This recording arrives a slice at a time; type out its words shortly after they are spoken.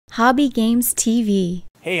HobbyGamesTV.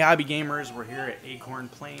 Hey Hobby Gamers, we're here at Acorn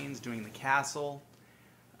Plains doing the castle.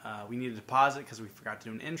 We need a deposit because we forgot to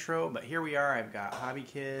do an intro, but here we are. I've got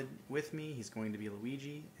HobbyKid with me. He's going to be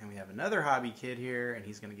Luigi, and we have another HobbyKid here, and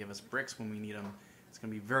he's going to give us bricks when we need them. It's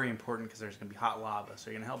going to be very important because there's going to be hot lava. So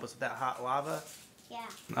you're going to help us with that hot lava?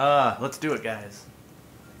 Yeah. Let's do it, guys.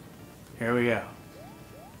 Here we go.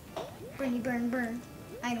 Burny, burn, burn.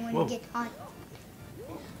 I don't want to get hot.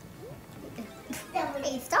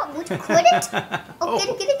 Hey, stop. Would you quit it? Oh,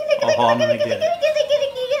 get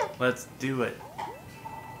it. Let's do it.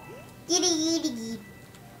 Get it.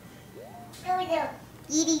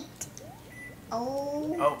 Eat it.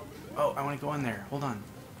 Oh. Oh, I want to go in there. Hold on.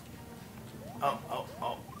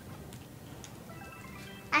 Oh.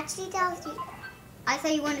 Actually, that was the... I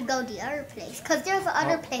thought you wanted to go the other place. Because there's the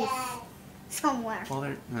other place somewhere. Well,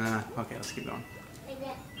 there... okay, let's keep going.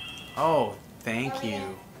 Oh, thank you.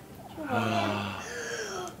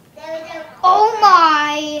 Oh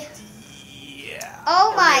my! Yeah.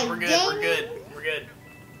 Oh my We're good.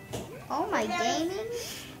 Oh my gaming!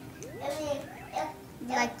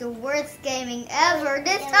 Like the worst gaming ever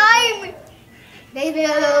this time! Baby!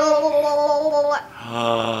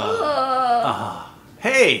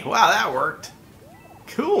 Hey, wow, that worked.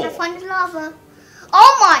 Cool. Have fun with lava.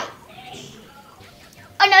 Oh my!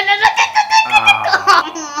 Oh no!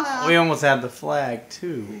 We almost had the flag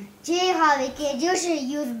too. Gee, HobbyKid, you should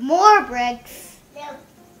use more bricks.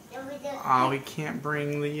 Oh, we can't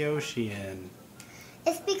bring the Yoshi in.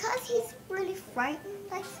 It's because he's really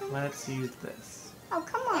frightened, I think. Let's use this. Oh,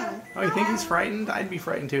 come on. Oh, you think he's frightened? I'd be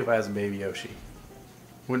frightened too if I was a baby Yoshi.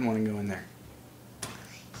 Wouldn't want to go in there.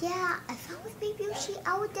 Yeah, if I was baby Yoshi,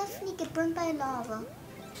 I would definitely get burned by lava.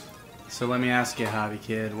 So let me ask you,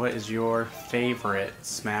 HobbyKid, what is your favorite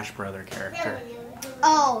Smash Brother character?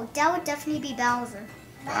 Oh, that would definitely be Bowser.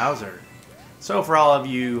 Bowser. So for all of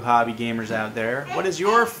you hobby gamers out there, what is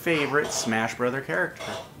your favorite Smash Brother character?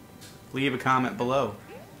 Leave a comment below.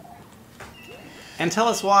 And tell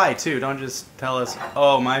us why, too. Don't just tell us,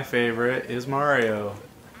 oh, my favorite is Mario.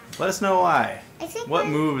 Let us know why. What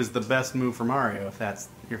move is the best move for Mario, if that's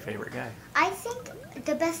your favorite guy? I think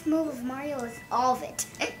the best move of Mario is all of it.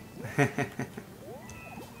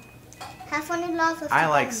 Have fun in lava. I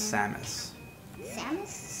like Samus. Samus?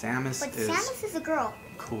 Samus But Samus is a girl.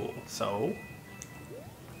 Cool. So?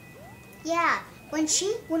 Yeah. When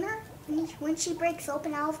she breaks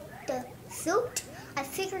open out of the suit, I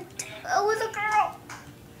figured it was a girl.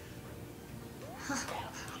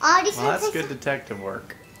 Well, that's good detective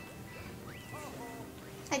work.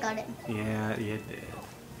 I got it. Yeah, you did.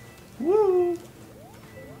 Woo!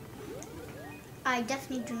 I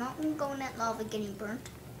definitely do not want to go in that lava getting burnt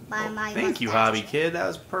by my Thank you, HobbyKid. That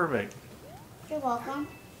was perfect. You're welcome.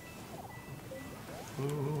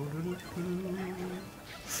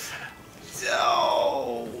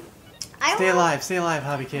 So, stay alive,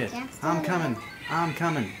 HobbyKid. I'm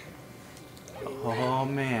coming. Oh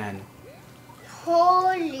man.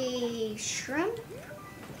 Holy shrimp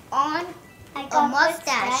on a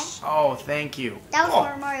mustache. Oh, thank you. That was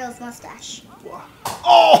for Mario's mustache.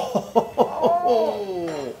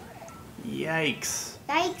 Oh! Yikes.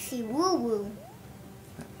 Yikesy woo woo.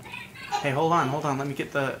 Hey, hold on. Let me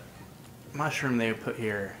get the mushroom they put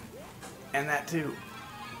here. And that too.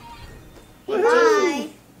 Bye.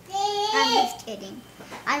 I'm just kidding.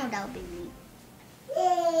 I know that would be me.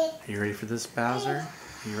 Are you ready for this, Bowser?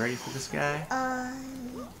 Are you ready for this guy?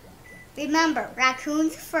 Remember,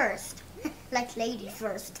 raccoons first. Like ladies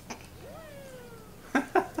first.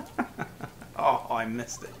 Oh, I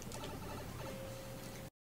missed it.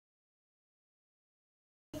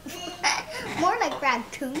 More like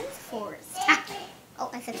raccoons first. Oh,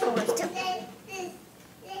 I said forest too.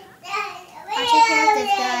 I'll take care of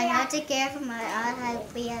this guy. I'll take care of my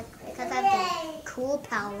because I have the cool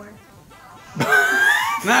power.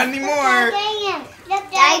 Not anymore.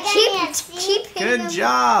 I keep hitting him. Good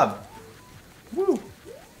job. Woo.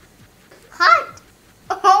 Hot.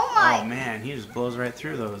 Oh my. Oh man, he just blows right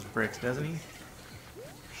through those bricks, doesn't he?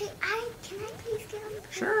 Hey, can I please get on the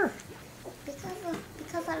pool? Sure.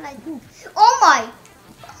 Because I like. Oh my.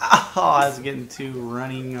 Oh, I was getting too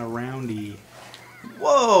running aroundy.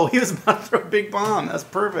 Whoa, he was about to throw a big bomb. That's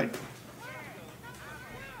perfect.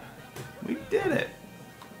 We did it.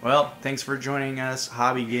 Well, thanks for joining us,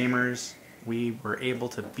 hobby gamers. We were able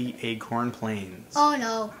to beat Acorn Plains. Oh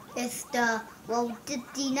no, it's the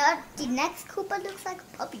next Koopa looks like a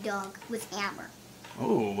puppy dog with hammer.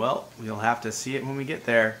 Oh, well, we'll have to see it when we get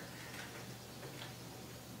there.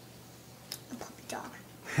 A puppy dog.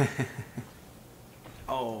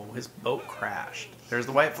 Oh, his boat crashed. There's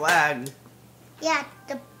the white flag. Yeah,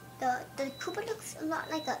 the The Koopa looks a lot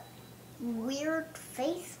like a weird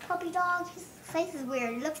face puppy dog. His face is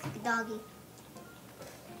weird. It looks like a doggy.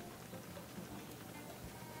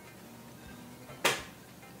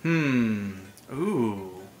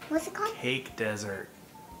 Ooh. What's it called? Cake desert.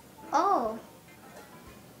 Oh.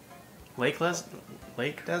 Lake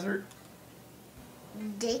desert?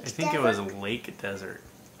 Cake I think it was a lake desert.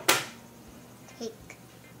 Cake.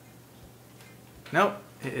 Nope,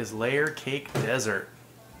 it is layer cake desert.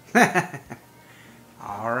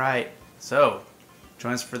 Alright, so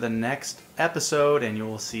join us for the next episode and you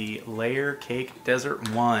will see Layer Cake Desert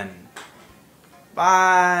 1.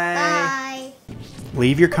 Bye! Bye.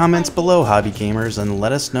 Leave your comments below, hobby gamers, and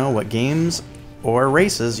let us know what games or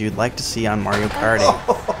races you'd like to see on Mario Kart 8.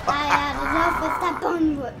 I had enough with that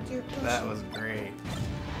bun. What you're pushing. That was great.